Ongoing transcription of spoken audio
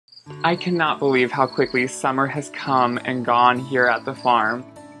I cannot believe how quickly summer has come and gone here at the farm.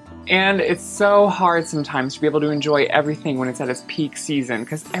 And it's so hard sometimes to be able to enjoy everything when it's at its peak season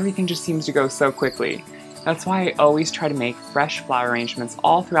because everything just seems to go so quickly. That's why I always try to make fresh flower arrangements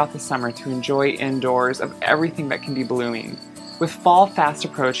all throughout the summer to enjoy indoors of everything that can be blooming. With fall fast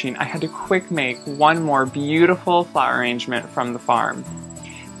approaching, I had to quick make one more beautiful flower arrangement from the farm.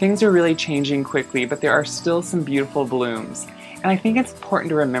 Things are really changing quickly, but there are still some beautiful blooms. And I think it's important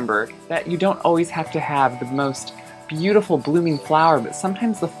to remember that you don't always have to have the most beautiful blooming flower, but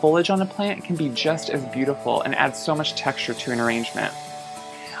sometimes the foliage on a plant can be just as beautiful and add so much texture to an arrangement.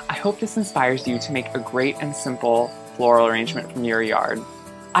 I hope this inspires you to make a great and simple floral arrangement from your yard.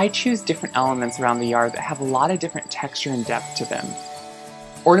 I choose different elements around the yard that have a lot of different texture and depth to them.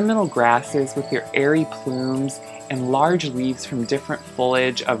 Ornamental grasses with their airy plumes and large leaves from different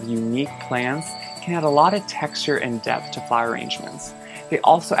foliage of unique plants can add a lot of texture and depth to flower arrangements. They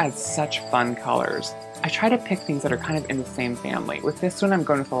also add such fun colors. I try to pick things that are kind of in the same family. With this one I'm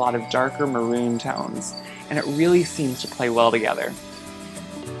going with a lot of darker maroon tones, and it really seems to play well together.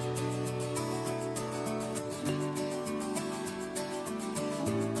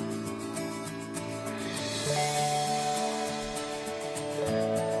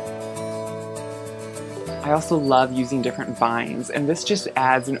 I also love using different vines, and this just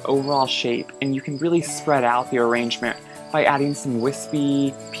adds an overall shape, and you can really spread out the arrangement by adding some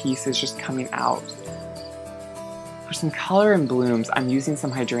wispy pieces just coming out. For some color and blooms, I'm using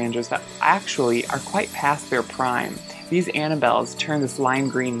some hydrangeas that actually are quite past their prime. These Annabelles turn this lime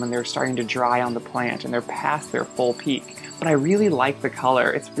green when they're starting to dry on the plant and they're past their full peak. But I really like the color.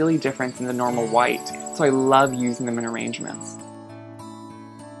 It's really different than the normal white, so I love using them in arrangements.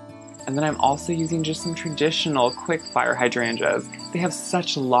 And then I'm also using just some traditional quick fire hydrangeas. They have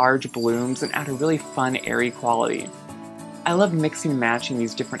such large blooms and add a really fun airy quality. I love mixing and matching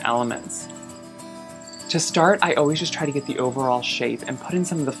these different elements. To start, I always just try to get the overall shape and put in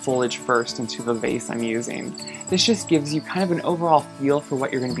some of the foliage first into the vase I'm using. This just gives you kind of an overall feel for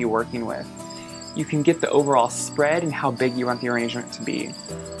what you're going to be working with. You can get the overall spread and how big you want the arrangement to be.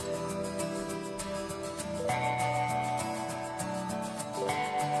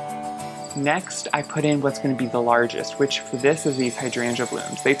 Next, I put in what's going to be the largest, which for this is these hydrangea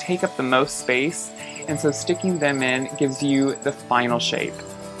blooms. They take up the most space, and so sticking them in gives you the final shape.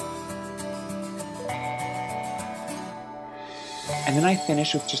 And then I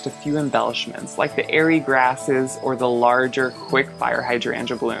finish with just a few embellishments, like the airy grasses or the larger quick fire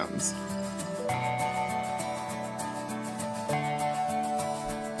hydrangea blooms.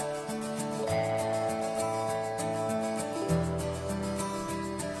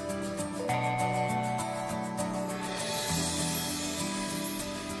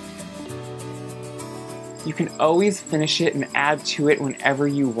 You can always finish it and add to it whenever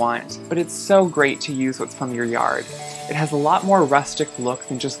you want, but it's so great to use what's from your yard. It has a lot more rustic look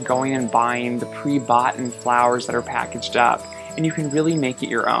than just going and buying the pre-bought flowers that are packaged up, and you can really make it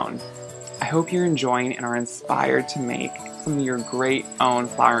your own. I hope you're enjoying and are inspired to make some of your great own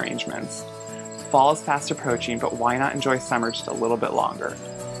flower arrangements. Fall is fast approaching, but why not enjoy summer just a little bit longer?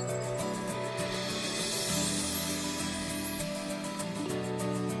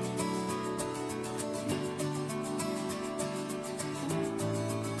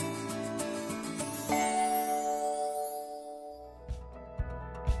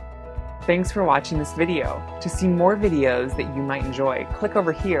 Thanks for watching this video. To see more videos that you might enjoy, click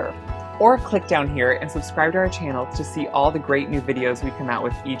over here, or click down here and subscribe to our channel to see all the great new videos we come out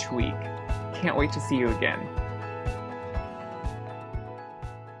with each week. Can't wait to see you again.